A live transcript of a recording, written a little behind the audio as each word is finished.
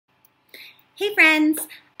Hey friends,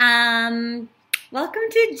 welcome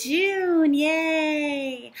to June,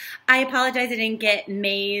 yay! I apologize I didn't get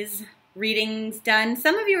May's readings done.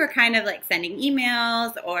 Some of you were kind of like sending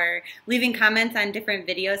emails or leaving comments on different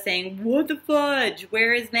videos saying, what the fudge,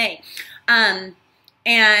 where is May? And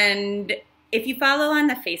if you follow on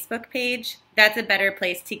the Facebook page, that's a better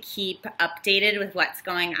place to keep updated with what's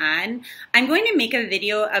going on. I'm going to make a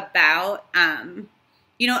video about,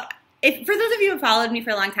 for those of you who have followed me for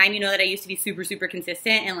a long time, you know that I used to be super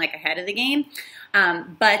consistent and like ahead of the game.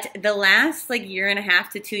 But the last like year and a half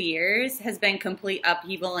to 2 years has been complete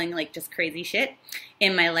upheaval and like just crazy shit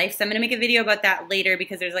in my life. So I'm going to make a video about that later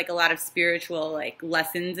because there's like a lot of spiritual like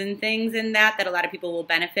lessons and things in that a lot of people will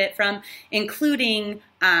benefit from, including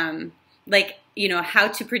how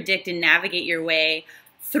to predict and navigate your way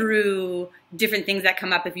through different things that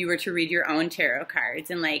come up if you were to read your own tarot cards.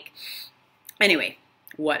 And anyway,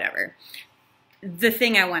 whatever. The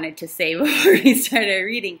thing I wanted to say before we started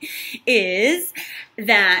reading is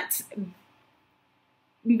that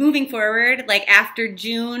moving forward, like after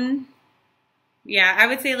June, I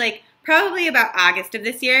would say like probably about August of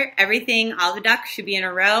this year, all the ducks should be in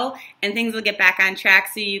a row and things will get back on track,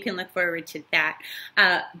 so you can look forward to that.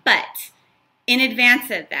 But in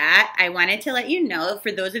advance of that, I wanted to let you know,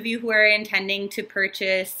 for those of you who are intending to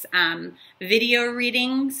purchase video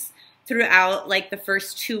readings throughout like the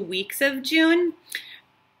first 2 weeks of June,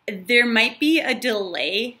 there might be a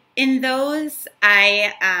delay in those.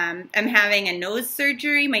 I am having a nose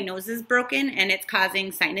surgery. My nose is broken and it's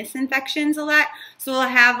causing sinus infections a lot. So I'll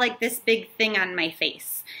have like this big thing on my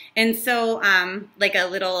face. And so like a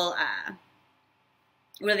little,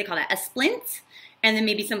 what do they call that? A splint. And then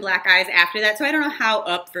maybe some black eyes after that. So I don't know how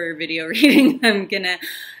up for video reading I'm gonna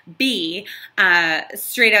be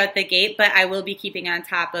straight out the gate, but I will be keeping on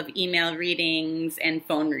top of email readings and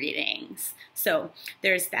phone readings. So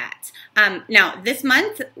there's that. Now this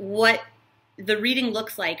month, what the reading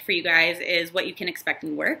looks like for you guys is what you can expect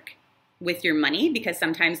in work, with your money, because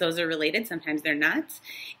sometimes those are related, sometimes they're not.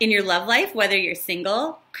 In your love life, whether you're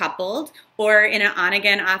single, coupled, or in an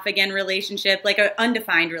on-again, off-again relationship, like an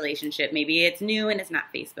undefined relationship. Maybe it's new and it's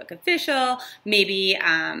not Facebook official. Maybe,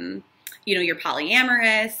 you're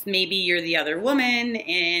polyamorous. Maybe you're the other woman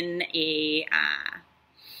in a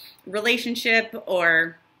relationship,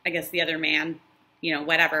 or I guess the other man,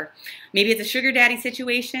 whatever. Maybe it's a sugar daddy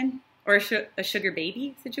situation or a sugar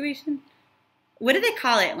baby situation. What do they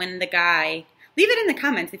call it when the guy, leave it in the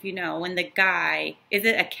comments if you know, when the guy, is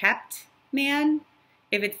it a kept man?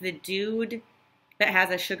 If it's the dude that has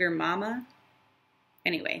a sugar mama?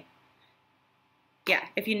 Anyway, yeah,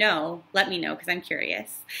 if you know, let me know because I'm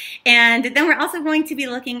curious. And then we're also going to be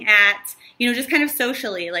looking at, just kind of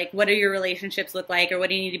socially, like what do your relationships look like, or what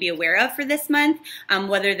do you need to be aware of for this month,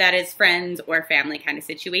 whether that is friends or family kind of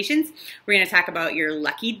situations. We're going to talk about your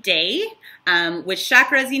lucky day, which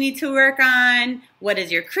chakras you need to work on, what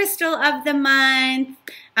is your crystal of the month,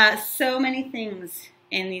 so many things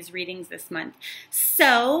in these readings this month.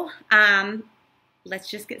 So let's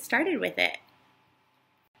just get started with it.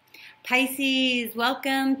 Pisces,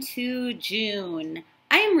 welcome to June.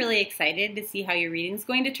 I am really excited to see how your reading is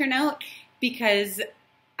going to turn out because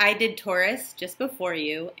I did Taurus just before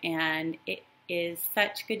you, and it is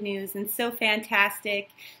such good news and so fantastic.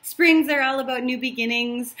 Springs are all about new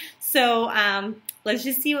beginnings, so let's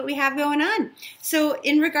just see what we have going on. So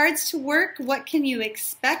in regards to work, what can you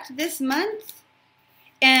expect this month?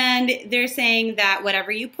 And they're saying that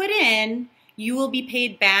whatever you put in, you will be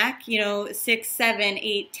paid back, 6, 7,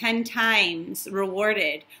 8, 10 times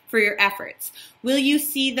rewarded for your efforts. Will you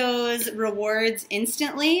see those rewards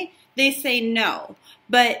instantly? They say no.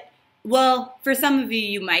 But, well, for some of you,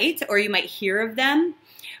 you might, or you might hear of them.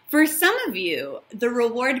 For some of you, the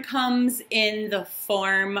reward comes in the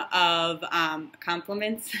form of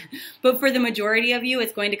compliments, but for the majority of you,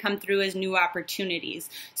 it's going to come through as new opportunities.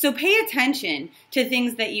 So pay attention to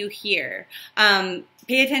things that you hear.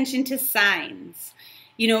 Pay attention to signs.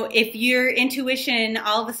 If your intuition,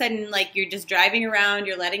 all of a sudden, like you're just driving around,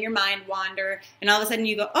 you're letting your mind wander, and all of a sudden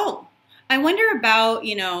you go, oh, I wonder about,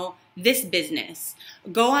 this business.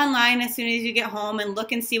 Go online as soon as you get home and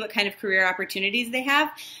look and see what kind of career opportunities they have,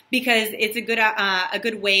 because it's a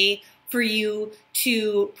good way for you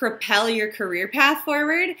to propel your career path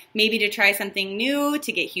forward, maybe to try something new,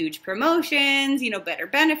 to get huge promotions, better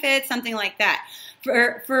benefits, something like that.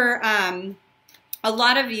 For a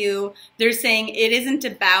lot of you, they're saying it isn't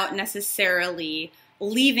about necessarily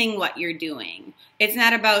leaving what you're doing. It's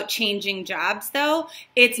not about changing jobs though.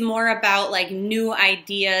 It's more about like new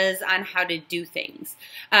ideas on how to do things.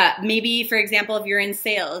 Maybe, for example, if you're in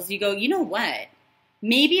sales, you go, you know what?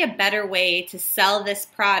 Maybe a better way to sell this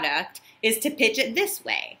product is to pitch it this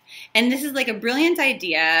way. And this is like a brilliant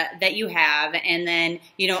idea that you have. And then,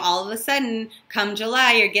 you know, all of a sudden, come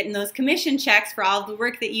July, you're getting those commission checks for all of the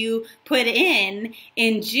work that you put in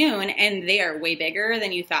June, and they are way bigger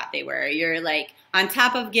than you thought they were. You're like, on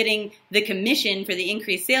top of getting the commission for the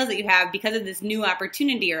increased sales that you have because of this new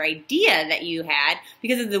opportunity or idea that you had,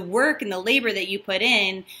 because of the work and the labor that you put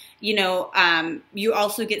in, you know, you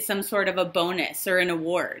also get some sort of a bonus or an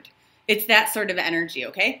award. It's that sort of energy,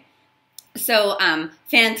 okay? So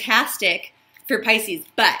fantastic for Pisces.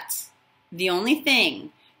 But the only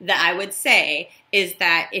thing that I would say is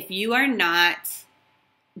that if you are not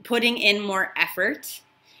putting in more effort,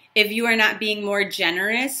 if you are not being more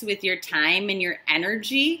generous with your time and your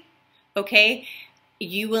energy, okay,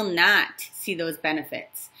 you will not see those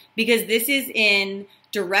benefits, because this is in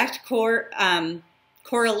direct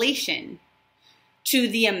correlation to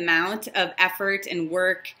the amount of effort and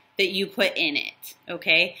work that you put in it,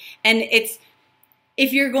 okay? And it's,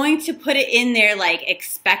 if you're going to put it in there like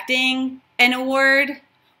expecting an award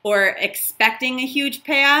or expecting a huge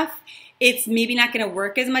payoff, it's maybe not going to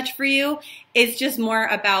work as much for you. It's just more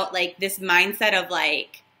about like this mindset of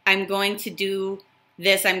like, I'm going to do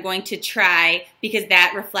this, I'm going to try because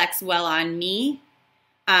that reflects well on me.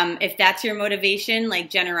 If that's your motivation, like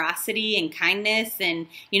generosity and kindness and,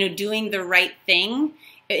 you know, doing the right thing,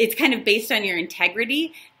 it's kind of based on your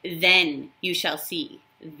integrity, then you shall see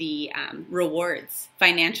the rewards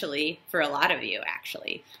financially for a lot of you,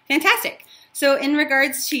 actually. Fantastic. So in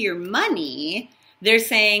regards to your money, they're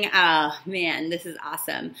saying, oh man, this is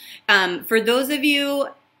awesome. For those of you,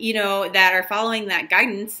 you know, that are following that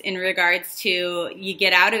guidance in regards to you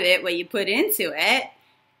get out of it what you put into it,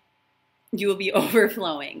 you will be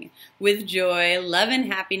overflowing with joy, love, and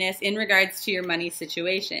happiness in regards to your money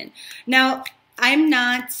situation. Now, I'm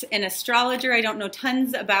not an astrologer. I don't know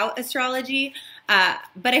tons about astrology,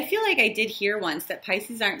 but I feel like I did hear once that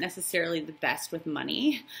Pisces aren't necessarily the best with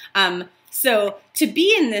money. So to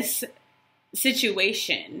be in this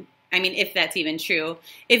situation, I mean, if that's even true,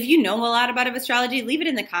 if you know a lot about astrology, leave it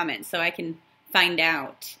in the comments so I can find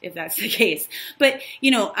out if that's the case. But,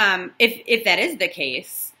 you know, if that is the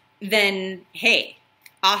case, then hey,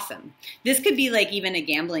 awesome. This could be like even a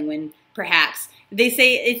gambling win, perhaps. They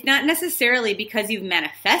say it's not necessarily because you've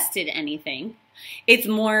manifested anything. It's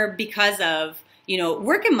more because of, you know,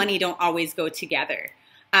 work and money don't always go together.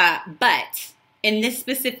 But in this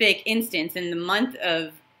specific instance, in the month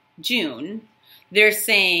of June, they're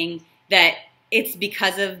saying that it's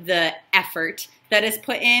because of the effort that is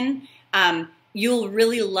put in. You'll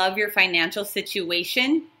really love your financial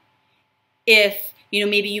situation if, you know,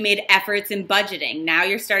 maybe you made efforts in budgeting. Now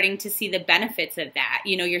you're starting to see the benefits of that.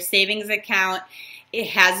 You know, your savings account, it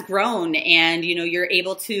has grown, and, you know, you're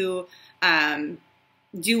able to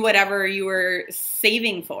do whatever you were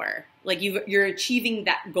saving for. Like you're achieving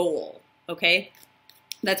that goal, okay?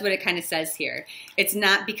 That's what it kind of says here. It's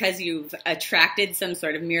not because you've attracted some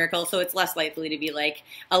sort of miracle, so it's less likely to be like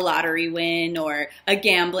a lottery win or a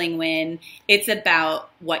gambling win. It's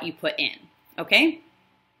about what you put in, okay?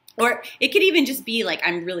 Or it could even just be like,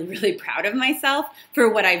 I'm really, really proud of myself for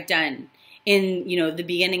what I've done in, you know, the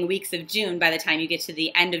beginning weeks of June. By the time you get to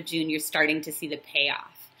the end of June, you're starting to see the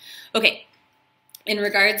payoff. Okay. In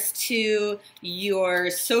regards to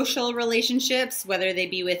your social relationships, whether they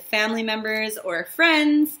be with family members or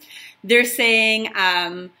friends, they're saying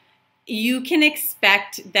you can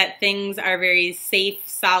expect that things are very safe,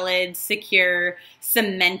 solid, secure,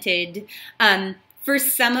 cemented. For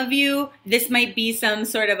some of you, this might be some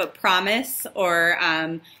sort of a promise or,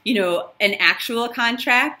 you know, an actual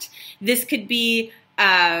contract. This could be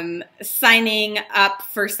signing up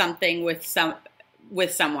for something with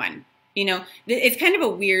someone. You know, it's kind of a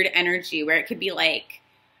weird energy where it could be like,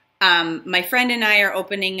 my friend and I are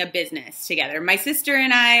opening a business together. My sister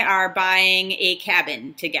and I are buying a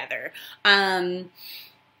cabin together.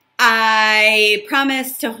 I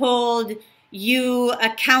promise to hold you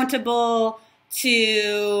accountable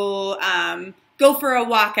to go for a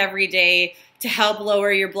walk every day to help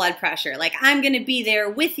lower your blood pressure. Like, I'm going to be there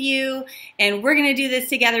with you, and we're going to do this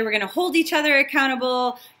together. We're going to hold each other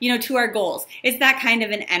accountable, you know, to our goals. It's that kind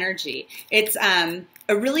of an energy. It's a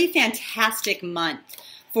really fantastic month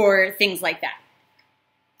for things like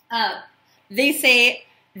that. They say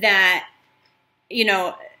that, you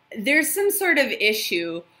know, there's some sort of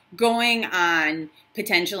issue going on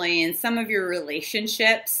potentially in some of your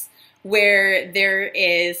relationships where there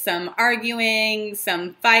is some arguing,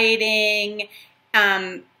 some fighting.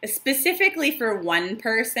 Specifically for one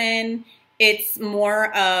person, it's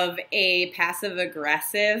more of a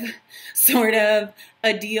passive-aggressive sort of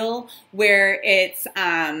a deal where it's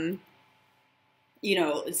you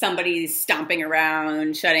know, somebody's stomping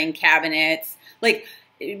around, shutting cabinets, like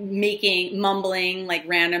mumbling like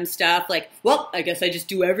random stuff, like, well, I guess I just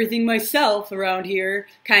do everything myself around here,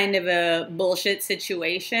 kind of a bullshit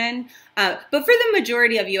situation. But for the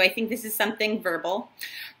majority of you, I think this is something verbal.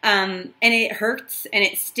 And it hurts and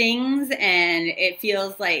it stings and it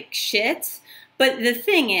feels like shit. But the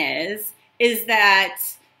thing is that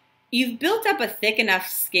you've built up a thick enough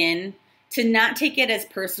skin to not take it as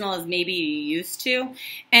personal as maybe you used to.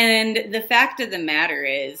 And the fact of the matter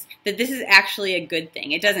is that this is actually a good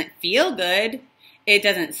thing. It doesn't feel good. It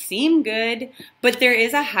doesn't seem good, but there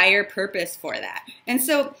is a higher purpose for that. And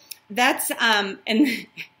so that's, and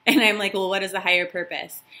I'm like, well, what is the higher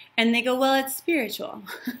purpose? And they go, well, it's spiritual.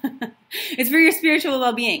 It's for your spiritual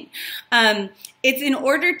well-being. It's in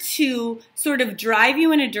order to sort of drive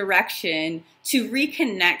you in a direction to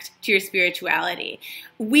reconnect to your spirituality.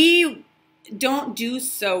 We don't do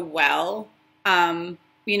so well,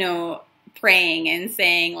 you know, praying and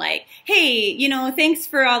saying like, hey, you know, thanks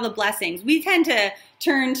for all the blessings. We tend to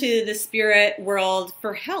turn to the spirit world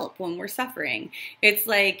for help when we're suffering. It's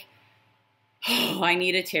like, oh, I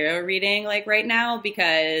need a tarot reading like right now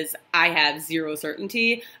because I have zero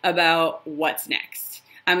certainty about what's next.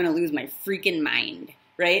 I'm going to lose my freaking mind,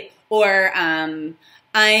 right? Or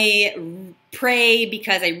I pray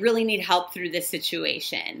because I really need help through this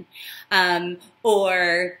situation.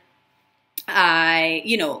 Or I,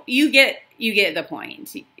 you know, you get the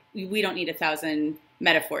point. We don't need 1,000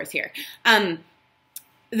 metaphors here.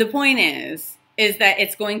 The point is that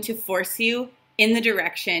it's going to force you in the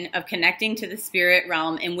direction of connecting to the spirit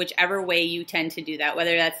realm in whichever way you tend to do that,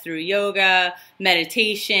 whether that's through yoga,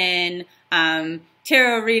 meditation,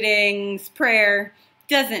 tarot readings, prayer.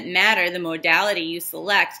 Doesn't matter the modality you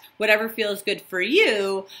select, whatever feels good for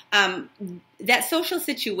you. That social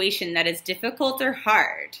situation that is difficult or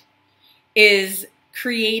hard is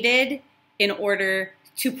created in order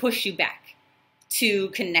to push you back to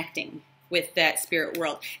connecting with that spirit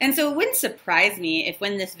world. And so it wouldn't surprise me if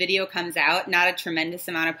when this video comes out, not a tremendous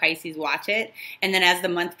amount of Pisces watch it. And then as the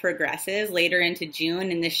month progresses later into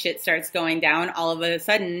June and this shit starts going down, all of a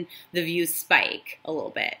sudden the views spike a little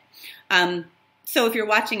bit. So if you're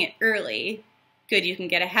watching it early, good, you can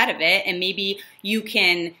get ahead of it. And maybe you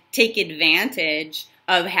can take advantage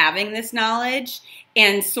of having this knowledge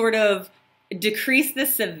and sort of decrease the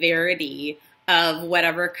severity of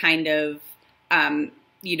whatever kind of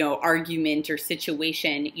you know, argument or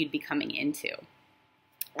situation you'd be coming into.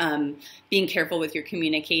 Being careful with your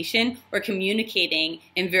communication or communicating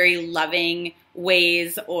in very loving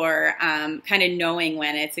ways or kind of knowing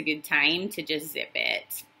when it's a good time to just zip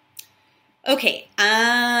it. Okay,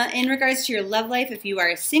 in regards to your love life, if you are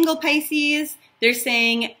a single Pisces, they're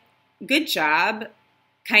saying good job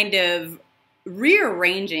kind of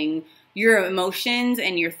rearranging your emotions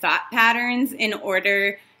and your thought patterns in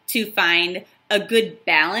order to find a good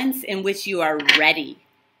balance in which you are ready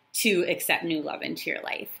to accept new love into your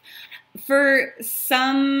life. For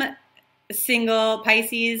some single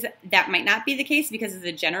Pisces, that might not be the case because it's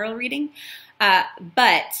a general reading,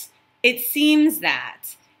 but it seems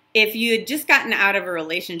that if you had just gotten out of a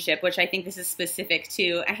relationship, which I think this is specific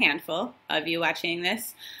to a handful of you watching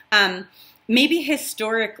this, maybe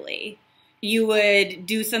historically, you would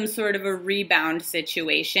do some sort of a rebound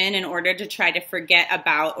situation in order to try to forget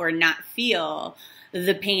about or not feel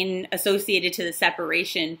the pain associated to the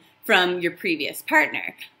separation from your previous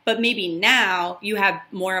partner. But maybe now you have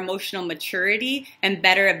more emotional maturity and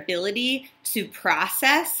better ability to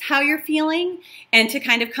process how you're feeling and to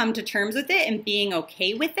kind of come to terms with it and being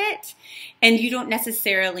okay with it. And you don't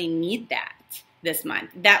necessarily need that this month.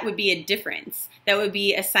 That would be a difference. That would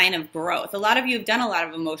be a sign of growth. A lot of you have done a lot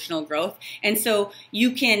of emotional growth, and so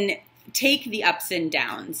you can take the ups and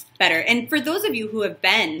downs better. And for those of you who have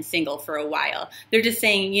been single for a while, they're just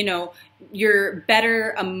saying, you know, you're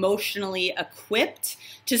better emotionally equipped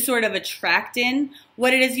to sort of attract in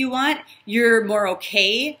what it is you want. You're more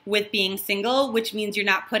okay with being single, which means you're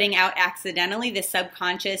not putting out accidentally the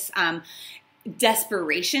subconscious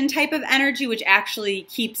desperation type of energy, which actually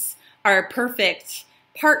keeps our perfect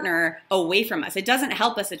partner away from us. It doesn't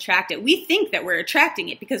help us attract it. We think that we're attracting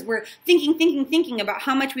it because we're thinking about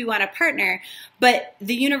how much we want a partner, but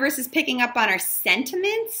the universe is picking up on our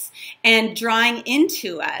sentiments and drawing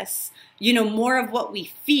into us, you know, more of what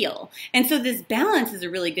we feel. And so this balance is a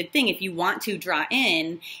really good thing if you want to draw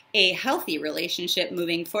in a healthy relationship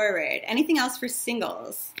moving forward. Anything else for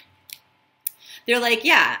singles? They're like,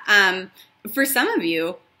 yeah, for some of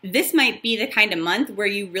you, this might be the kind of month where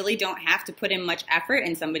you really don't have to put in much effort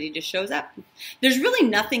and somebody just shows up. There's really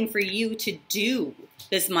nothing for you to do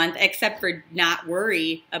this month except for not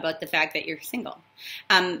worry about the fact that you're single.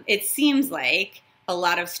 It seems like a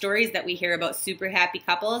lot of stories that we hear about super happy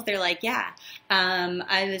couples, they're like, yeah,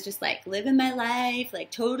 I was just like living my life,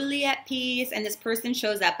 like totally at peace, and this person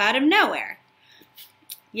shows up out of nowhere.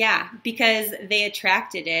 Yeah, because they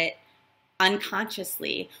attracted it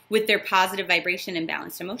unconsciously with their positive vibration and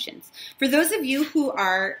balanced emotions. For those of you who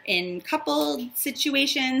are in coupled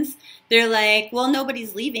situations, they're like, well,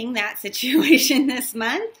 nobody's leaving that situation this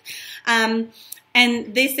month.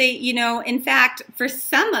 And they say, you know, in fact, for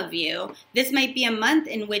some of you, this might be a month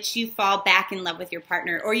in which you fall back in love with your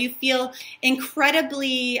partner, or you feel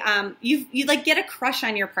incredibly, you like get a crush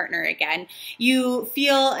on your partner again. You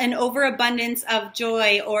feel an overabundance of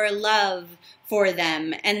joy or love for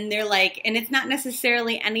them. And they're like, and it's not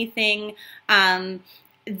necessarily anything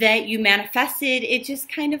that you manifested, it just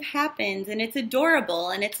kind of happens, and it's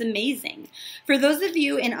adorable and it's amazing. For those of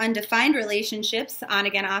you in undefined relationships, on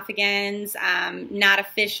again, off agains, not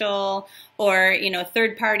official, or you know,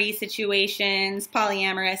 third party situations,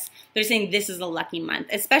 polyamorous, they're saying this is a lucky month,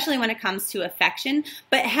 especially when it comes to affection.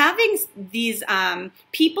 But having these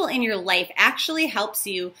people in your life actually helps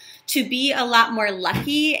you to be a lot more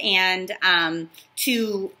lucky and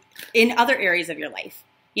in other areas of your life.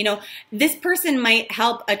 You know, this person might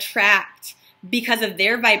help attract, because of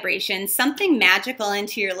their vibration, something magical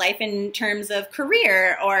into your life in terms of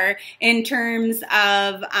career or in terms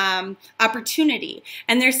of opportunity.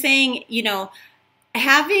 And they're saying, you know,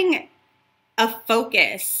 having a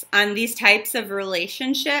focus on these types of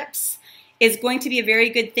relationships is going to be a very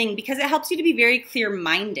good thing because it helps you to be very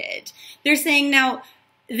clear-minded. They're saying now,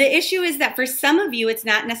 the issue is that for some of you, it's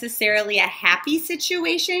not necessarily a happy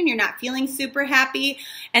situation. You're not feeling super happy.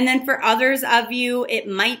 And then for others of you, it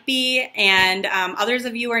might be. And others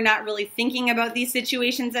of you are not really thinking about these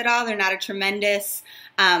situations at all. They're not a tremendous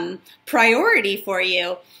priority for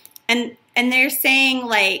you. And they're saying,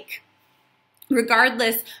 like,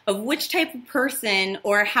 regardless of which type of person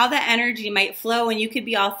or how the energy might flow, and you could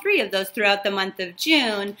be all three of those throughout the month of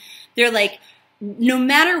June, they're like, no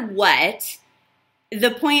matter what,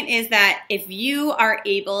 the point is that if you are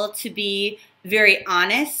able to be very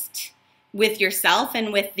honest with yourself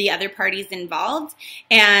and with the other parties involved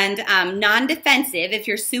and non-defensive, if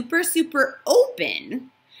you're super, super open,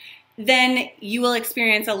 then you will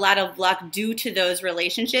experience a lot of luck due to those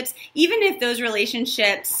relationships. Even if those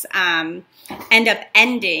relationships end up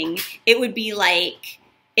ending, it would be like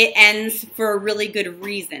it ends for a really good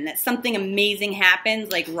reason, that something amazing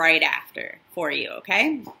happens like right after for you,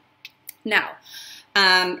 okay? Now,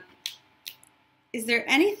 is there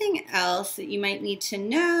anything else that you might need to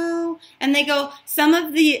know? And they go,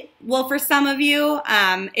 well, for some of you,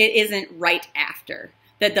 it isn't right after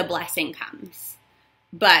that the blessing comes.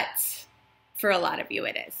 But for a lot of you,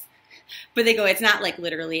 it is. But they go, it's not like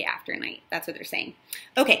literally after night. That's what they're saying.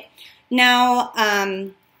 Okay, now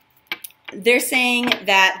they're saying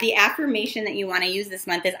that the affirmation that you want to use this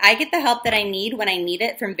month is, I get the help that I need when I need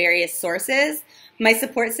it from various sources. My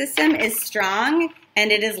support system is strong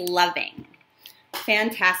and it is loving.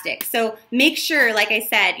 Fantastic. So make sure, like I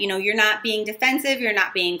said, you know, you're not being defensive, you're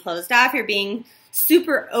not being closed off, you're being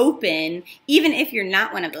super open, even if you're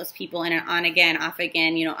not one of those people in an on again, off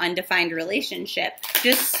again, you know, undefined relationship.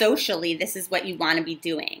 Just socially, this is what you want to be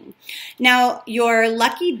doing. Now, your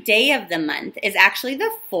lucky day of the month is actually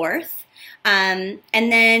the 4th. And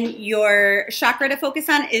then your chakra to focus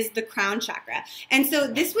on is the crown chakra. And so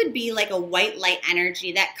this would be like a white light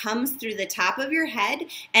energy that comes through the top of your head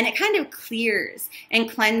and it kind of clears and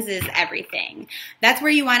cleanses everything. That's where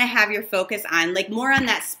you want to have your focus on, like more on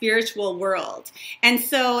that spiritual world. And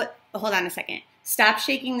so, hold on a second. Stop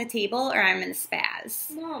shaking the table or I'm in a spaz.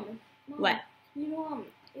 Mom. What? You know,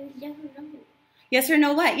 yes or no. Yes or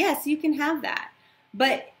no what? Yes, you can have that.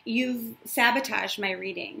 But you've sabotaged my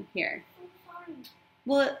reading here.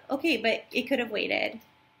 Well, okay, but it could have waited.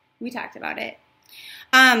 We talked about it.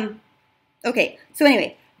 Okay, so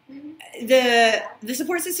anyway, the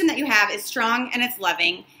support system that you have is strong and it's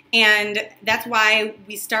loving, and that's why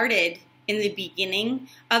we started in the beginning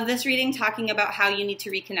of this reading talking about how you need to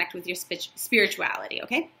reconnect with your spirituality,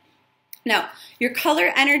 okay? Now, your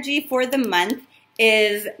color energy for the month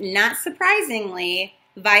is, not surprisingly,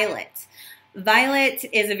 violet. Violet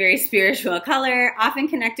is a very spiritual color, often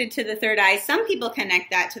connected to the third eye. Some people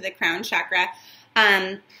connect that to the crown chakra.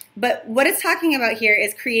 But what it's talking about here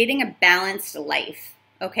is creating a balanced life,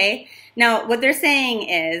 okay? Now, what they're saying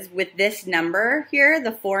is, with this number here,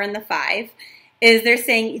 the 4 and the 5, is they're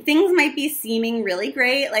saying things might be seeming really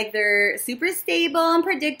great, like they're super stable and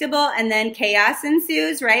predictable, and then chaos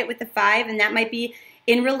ensues, right, with the 5, and that might be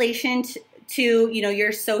in relation to you know,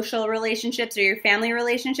 your social relationships or your family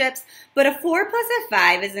relationships. But a 4 plus a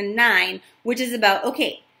 5 is a 9, which is about,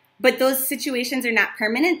 okay, but those situations are not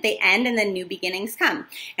permanent. They end and then new beginnings come.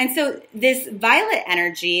 And so this violet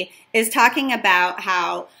energy is talking about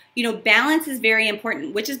how, you know, balance is very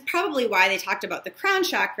important, which is probably why they talked about the crown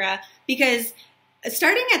chakra, because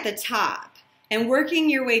starting at the top and working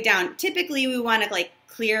your way down, typically we want to like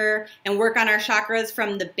clear and work on our chakras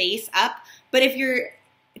from the base up. But if you're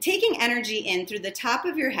taking energy in through the top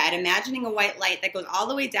of your head, imagining a white light that goes all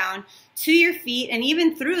the way down to your feet and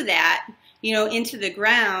even through that, you know, into the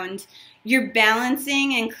ground, you're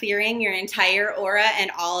balancing and clearing your entire aura and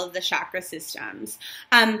all of the chakra systems.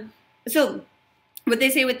 So what they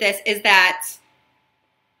say with this is that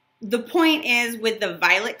the point is with the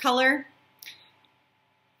violet color,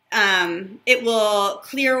 it will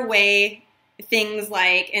clear away things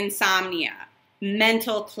like insomnia,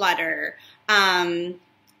 mental clutter,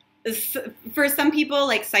 for some people,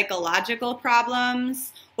 like psychological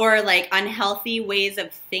problems or like unhealthy ways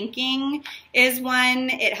of thinking is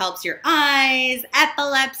one. It helps your eyes,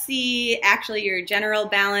 epilepsy, actually your general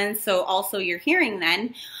balance, so also your hearing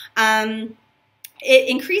then. It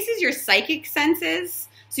increases your psychic senses,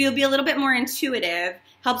 so you'll be a little bit more intuitive,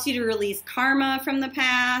 helps you to release karma from the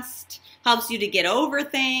past, helps you to get over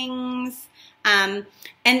things. And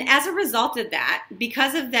as a result of that,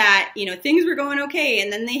 because of that, you know, things were going okay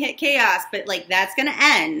and then they hit chaos, but like that's going to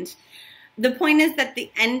end. The point is that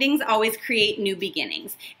the endings always create new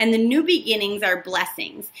beginnings, and the new beginnings are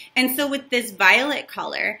blessings. And so with this violet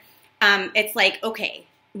color, it's like, okay,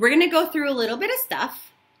 we're going to go through a little bit of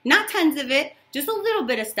stuff, not tons of it, just a little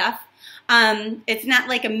bit of stuff. It's not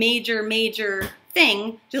like a major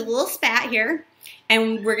thing, just a little spat here.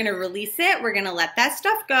 And we're going to release it. We're going to let that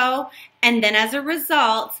stuff go. And then as a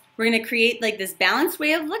result, we're going to create like this balanced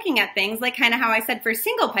way of looking at things, like kind of how I said for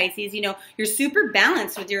single Pisces, you know, you're super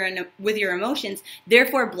balanced with your emotions.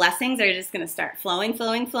 Therefore, blessings are just going to start flowing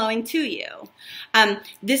to you.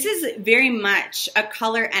 This is very much a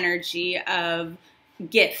color energy of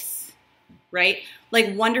gifts, right?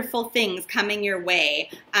 Like wonderful things coming your way.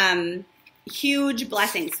 Huge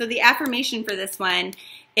blessings. So the affirmation for this one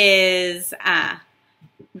is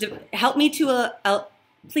help me to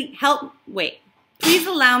please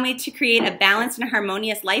allow me to create a balanced and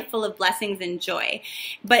harmonious life full of blessings and joy.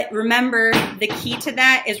 But remember, the key to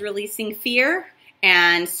that is releasing fear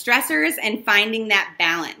and stressors and finding that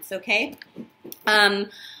balance, okay?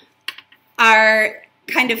 Our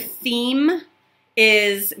kind of theme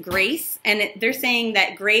is grace, and they're saying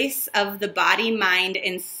that grace of the body, mind,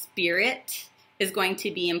 and spirit is going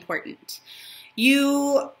to be important.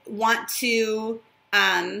 You want to,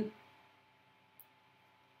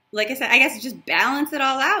 like I said, I guess just balance it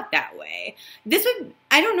all out that way. This would,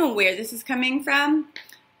 I don't know where this is coming from.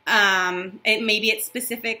 Maybe it's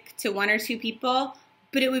specific to 1 or 2 people,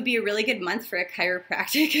 but it would be a really good month for a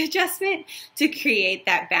chiropractic adjustment to create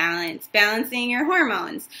that balance. Balancing your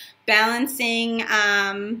hormones, balancing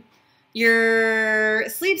your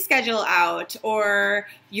sleep schedule out, or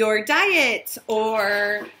your diet,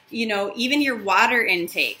 or, you know, even your water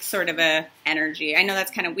intake, sort of a energy. I know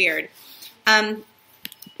that's kind of weird.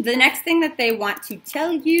 The next thing that they want to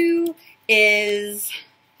tell you is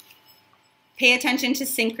pay attention to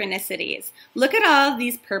synchronicities. Look at all of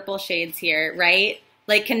these purple shades here, right?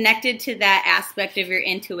 Like connected to that aspect of your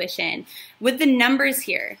intuition. With the numbers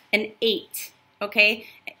here, an 8, okay?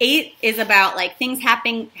 8 is about like things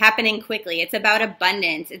happening quickly. It's about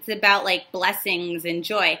abundance. It's about like blessings and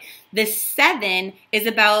joy. The 7 is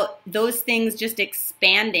about those things just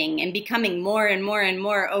expanding and becoming more and more and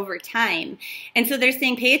more over time. And so they're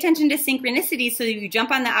saying pay attention to synchronicities so that you jump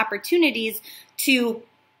on the opportunities to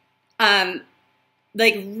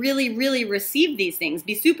like really receive these things.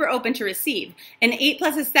 Be super open to receive. An 8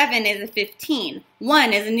 plus a 7 is a 15.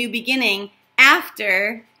 1 is a new beginning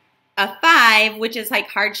after a 5, which is like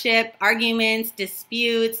hardship, arguments,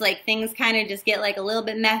 disputes, like things kind of just get like a little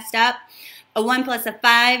bit messed up. A 1 plus a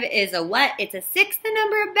 5 is a what? It's a 6, the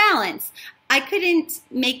number of balance. I couldn't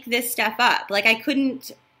make this stuff up. Like I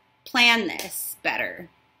couldn't plan this better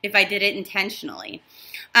if I did it intentionally.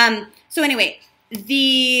 So anyway,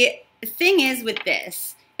 the thing is with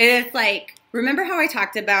this, it's like, remember how I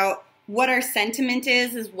talked about what our sentiment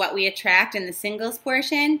is what we attract in the singles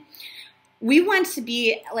portion? We want to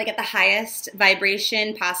be like at the highest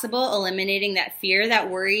vibration possible, eliminating that fear, that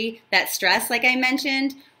worry, that stress, like I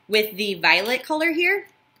mentioned, with the violet color here.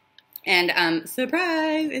 And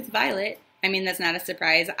surprise, it's violet. I mean, that's not a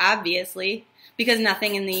surprise, obviously. because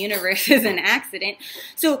nothing in the universe is an accident.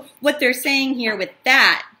 So what they're saying here with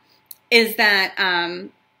that is that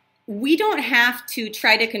we don't have to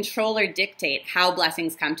try to control or dictate how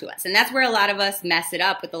blessings come to us. And that's where a lot of us mess it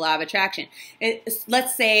up with the law of attraction.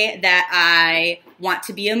 Let's say that I want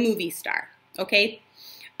to be a movie star, okay?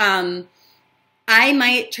 I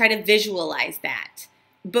might try to visualize that.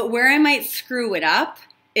 But where I might screw it up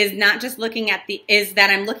is not just is that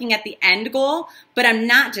I'm looking at the end goal, but I'm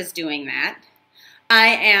not just doing that. I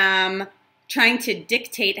am trying to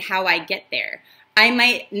dictate how I get there. I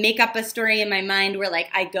might make up a story in my mind where, like,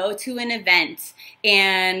 I go to an event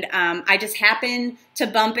and I just happen to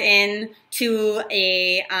bump into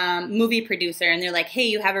a movie producer, and they're like, hey,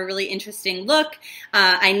 you have a really interesting look.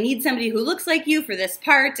 I need somebody who looks like you for this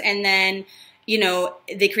part. And then, you know,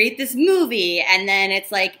 they create this movie, and then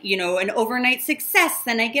it's like, you know, an overnight success,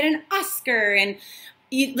 and I get an Oscar, and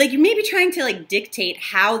you're maybe trying to like dictate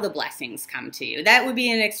how the blessings come to you. That would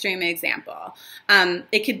be an extreme example.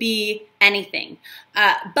 It could be anything.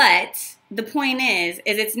 But the point is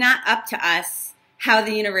it's not up to us how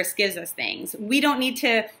the universe gives us things. We don't need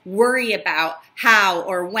to worry about how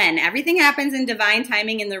or when. Everything happens in divine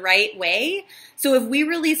timing in the right way. So if we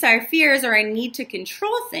release our fears or our need to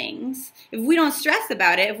control things, if we don't stress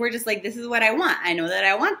about it, if we're just like, this is what I want, I know that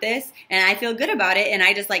I want this, and I feel good about it, and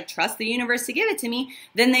I just like trust the universe to give it to me,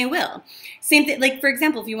 then they will. Same thing, like for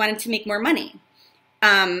example, if you wanted to make more money.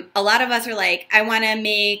 A lot of us are like, I want to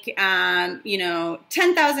make, you know,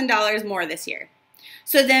 $10,000 more this year.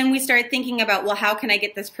 So then we start thinking about, well, how can I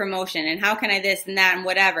get this promotion, and how can I this and that and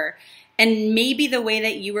whatever. And maybe the way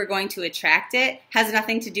that you are going to attract it has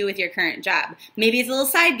nothing to do with your current job. Maybe it's a little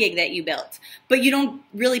side gig that you built, but you don't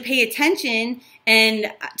really pay attention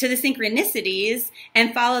to the synchronicities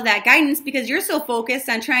and follow that guidance because you're so focused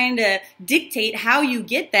on trying to dictate how you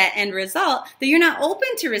get that end result that you're not open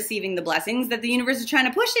to receiving the blessings that the universe is trying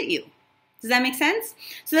to push at you. Does that make sense?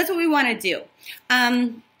 So that's what we want to do.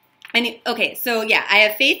 Okay, so yeah, I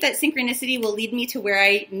have faith that synchronicity will lead me to where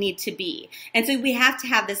I need to be. And so we have to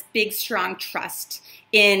have this big, strong trust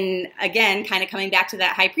in, again, kind of coming back to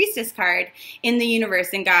that High Priestess card, in the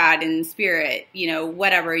universe and God and spirit, you know,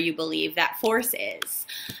 whatever you believe that force is.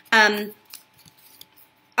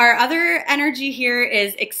 Our other energy here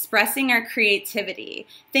is expressing our creativity.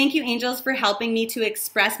 Thank you, angels, for helping me to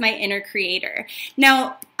express my inner creator.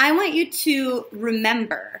 Now, I want you to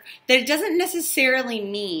remember that it doesn't necessarily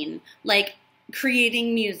mean like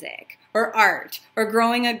creating music or art or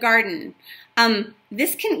growing a garden.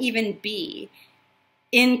 This can even be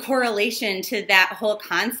in correlation to that whole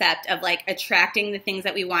concept of like attracting the things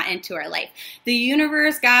that we want into our life. The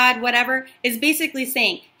universe, God, whatever, is basically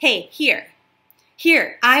saying, hey, here,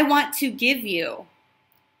 I want to give you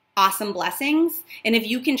awesome blessings, and if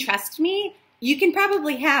you can trust me, you can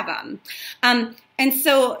probably have them. And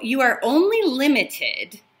so you are only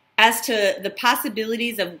limited as to the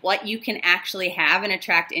possibilities of what you can actually have and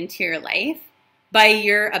attract into your life by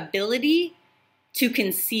your ability to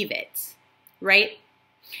conceive it, right?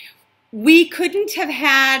 We couldn't have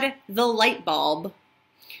had the light bulb,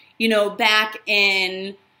 you know, back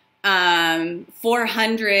in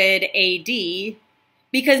 400 AD,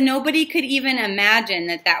 because nobody could even imagine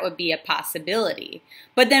that that would be a possibility.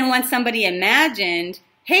 But then once somebody imagined,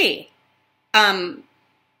 hey,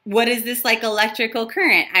 what is this like electrical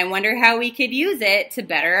current? I wonder how we could use it to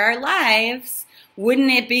better our lives.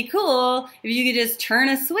 Wouldn't it be cool if you could just turn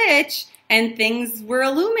a switch and things were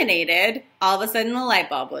illuminated? All of a sudden the light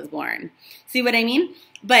bulb was born. See what I mean?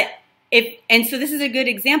 And so this is a good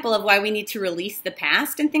example of why we need to release the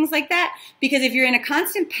past and things like that. Because if you're in a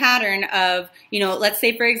constant pattern of, you know, let's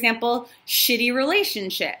say, for example, shitty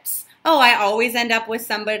relationships. Oh, I always end up with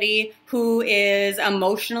somebody who is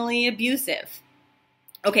emotionally abusive.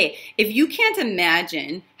 Okay, if you can't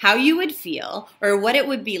imagine how you would feel or what it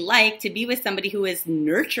would be like to be with somebody who is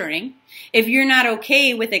nurturing, if you're not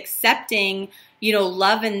okay with accepting, you know,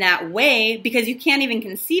 love in that way because you can't even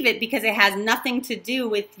conceive it because it has nothing to do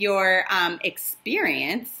with your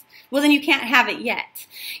experience, well, then you can't have it yet.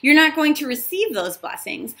 You're not going to receive those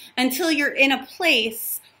blessings until you're in a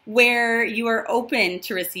place where you are open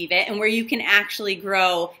to receive it and where you can actually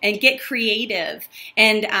grow and get creative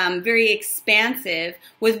and very expansive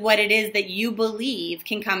with what it is that you believe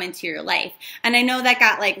can come into your life. And I know that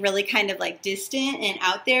got like really kind of like distant and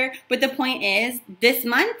out there, but the point is this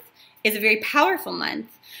month is a very powerful month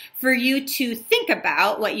for you to think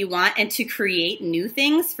about what you want and to create new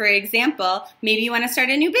things. For example, maybe you want to start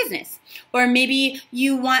a new business, or maybe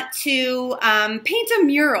you want to paint a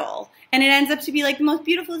mural and it ends up to be like the most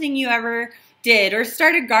beautiful thing you ever, did, or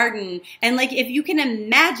start a garden. And like, if you can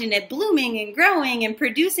imagine it blooming and growing and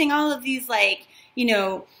producing all of these, like, you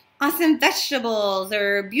know, awesome vegetables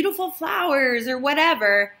or beautiful flowers or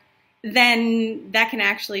whatever, then that can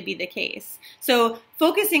actually be the case. So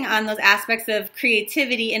focusing on those aspects of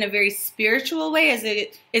creativity in a very spiritual way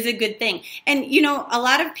is a good thing. And, you know, a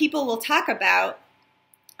lot of people will talk about,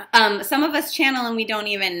 some of us channel and we don't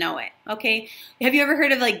even know it, okay? Have you ever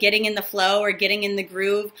heard of like getting in the flow or getting in the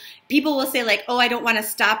groove? People will say like, oh, I don't want to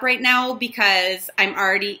stop right now because I'm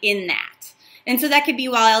already in that. And so that could be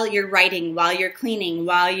while you're writing, while you're cleaning,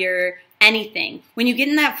 while you're anything. When you get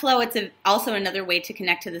in that flow, it's also another way to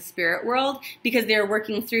connect to the spirit world, because they're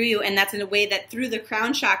working through you, and that's in a way that through the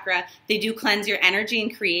crown chakra, they do cleanse your energy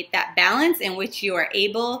and create that balance in which you are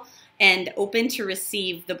able and open to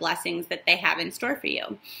receive the blessings that they have in store for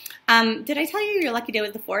you. Did I tell you your lucky day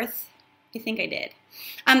was the 4th? I think I did.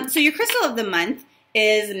 So your crystal of the month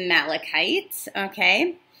is malachite,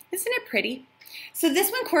 okay? Isn't it pretty? So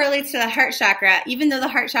this one correlates to the heart chakra. Even though the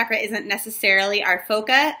heart chakra isn't necessarily our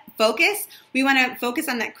focus, we want to focus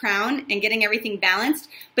on that crown and getting everything balanced.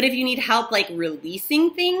 But if you need help like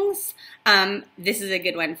releasing things, this is a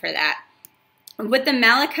good one for that. What the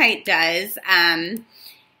malachite does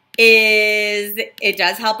is it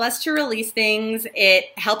does help us to release things. It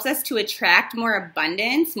helps us to attract more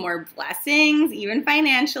abundance, more blessings, even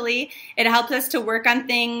financially. It helps us to work on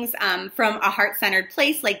things from a heart-centered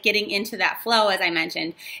place, like getting into that flow, as I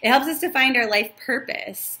mentioned. It helps us to find our life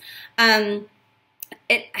purpose.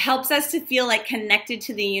 It helps us to feel like connected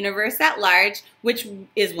to the universe at large, which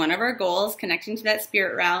is one of our goals, connecting to that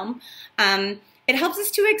spirit realm. It helps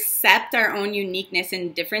us to accept our own uniqueness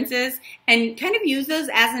and differences and kind of use those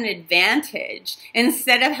as an advantage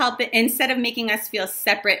instead of making us feel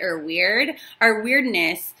separate or weird. Our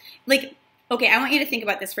weirdness, like, okay, I want you to think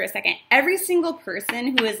about this for a second. Every single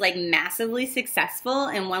person who is like massively successful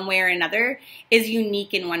in one way or another is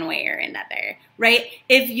unique in one way or another, right?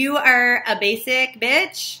 If you are a basic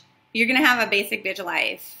bitch, you're gonna have a basic bitch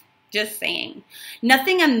life. Just saying.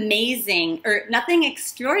 Nothing amazing or nothing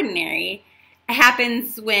extraordinary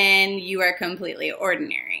happens when you are completely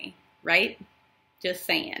ordinary, right? Just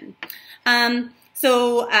saying.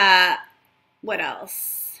 What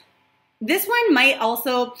else? This one might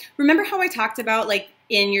also, remember how I talked about like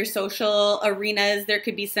in your social arenas, there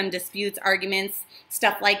could be some disputes, arguments,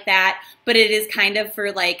 stuff like that, but it is kind of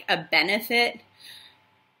for like a benefit.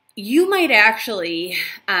 You might actually,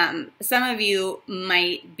 some of you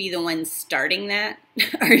might be the ones starting that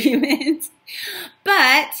argument,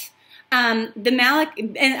 but and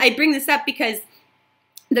I bring this up because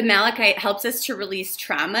the malachite helps us to release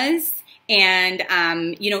traumas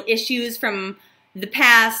and, you know, issues from the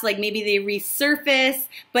past, like maybe they resurface,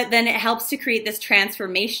 but then it helps to create this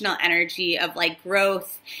transformational energy of like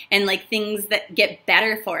growth and like things that get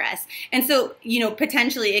better for us. And so, you know,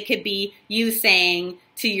 potentially it could be you saying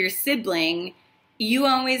to your sibling, you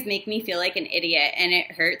always make me feel like an idiot and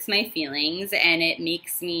it hurts my feelings and it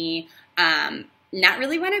makes me, not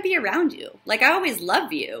really want to be around you. Like, I always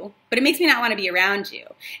love you, but it makes me not want to be around you.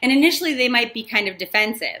 And initially they might be kind of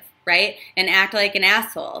defensive, right? And act like an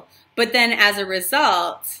asshole. But then as a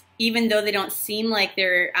result, even though they don't seem like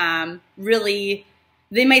they're really,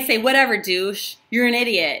 they might say, whatever, douche, you're an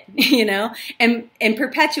idiot, you know, and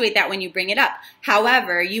perpetuate that when you bring it up.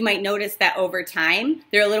 However, you might notice that over time,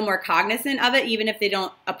 they're a little more cognizant of it, even if they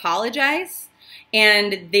don't apologize.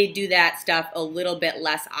 And they do that stuff a little bit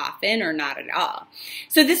less often or not at all.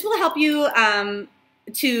 So this will help you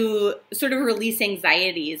to sort of release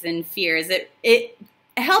anxieties and fears. It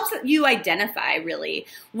helps you identify, really,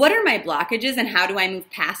 what are my blockages and how do I move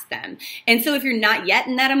past them? And so if you're not yet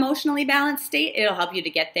in that emotionally balanced state, it'll help you to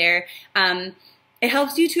get there. It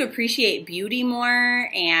helps you to appreciate beauty more,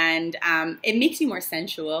 and it makes you more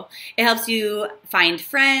sensual. It helps you find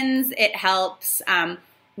friends. It helps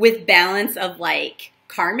with balance of like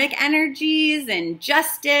karmic energies and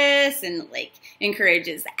justice, and like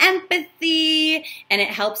encourages empathy, and it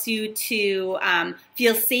helps you to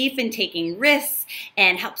feel safe in taking risks,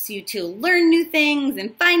 and helps you to learn new things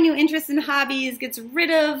and find new interests and hobbies, gets rid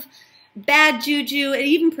of bad juju. It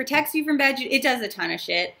even protects you from bad juju. It does a ton of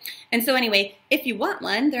shit. And so anyway, if you want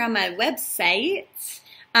one, they're on my website.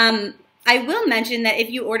 I will mention that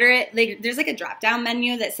if you order it, like, there's like a drop-down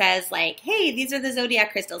menu that says like, hey, these are the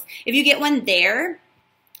zodiac crystals. If you get one there,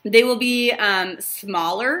 they will be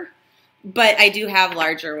smaller, but I do have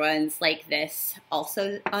larger ones like this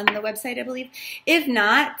also on the website, I believe. If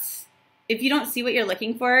not, if you don't see what you're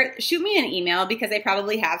looking for, shoot me an email because I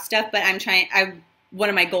probably have stuff, but one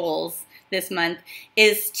of my goals this month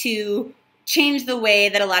is to change the way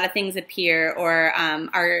that a lot of things appear or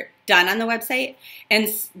are done on the website, and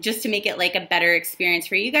just to make it like a better experience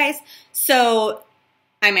for you guys. So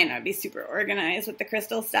I might not be super organized with the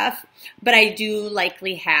crystal stuff, but I do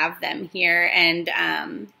likely have them here, and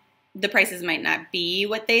the prices might not be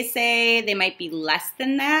what they say. They might be less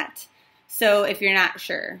than that. So if you're not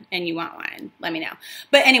sure and you want one, let me know.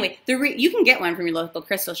 But anyway, you can get one from your local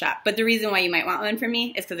crystal shop. But the reason why you might want one from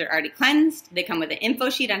me is because they're already cleansed. They come with an info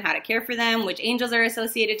sheet on how to care for them, which angels are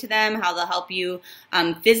associated to them, how they'll help you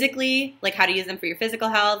physically, like how to use them for your physical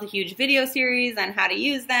health, a huge video series on how to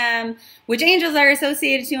use them, which angels are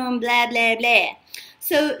associated to them, blah, blah, blah.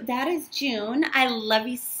 So that is June. I love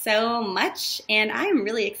you so much, and I'm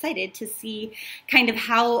really excited to see kind of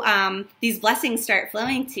how these blessings start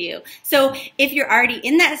flowing to you. So if you're already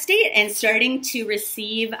in that state and starting to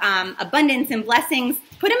receive abundance and blessings,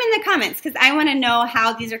 put them in the comments, because I want to know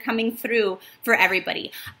how these are coming through for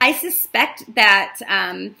everybody. I suspect that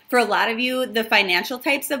for a lot of you, the financial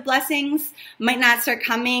types of blessings might not start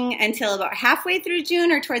coming until about halfway through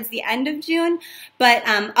June or towards the end of June, but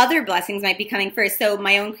other blessings might be coming first. So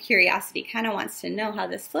my own curiosity kind of wants to know how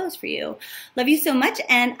this flows for you. Love you so much,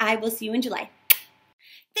 and I will see you in July.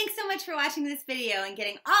 Thanks so much for watching this video and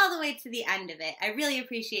getting all the way to the end of it. I really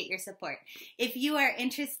appreciate your support. If you are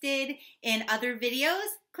interested in other videos,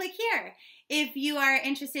 click here. If you are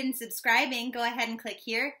interested in subscribing, go ahead and click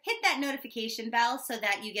here. Hit that notification bell so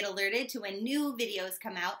that you get alerted to when new videos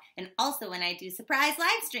come out, and also when I do surprise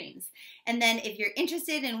live streams. And then if you're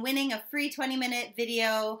interested in winning a free 20-minute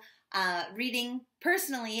video reading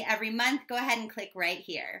personally every month, go ahead and click right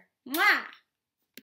here. Mwah!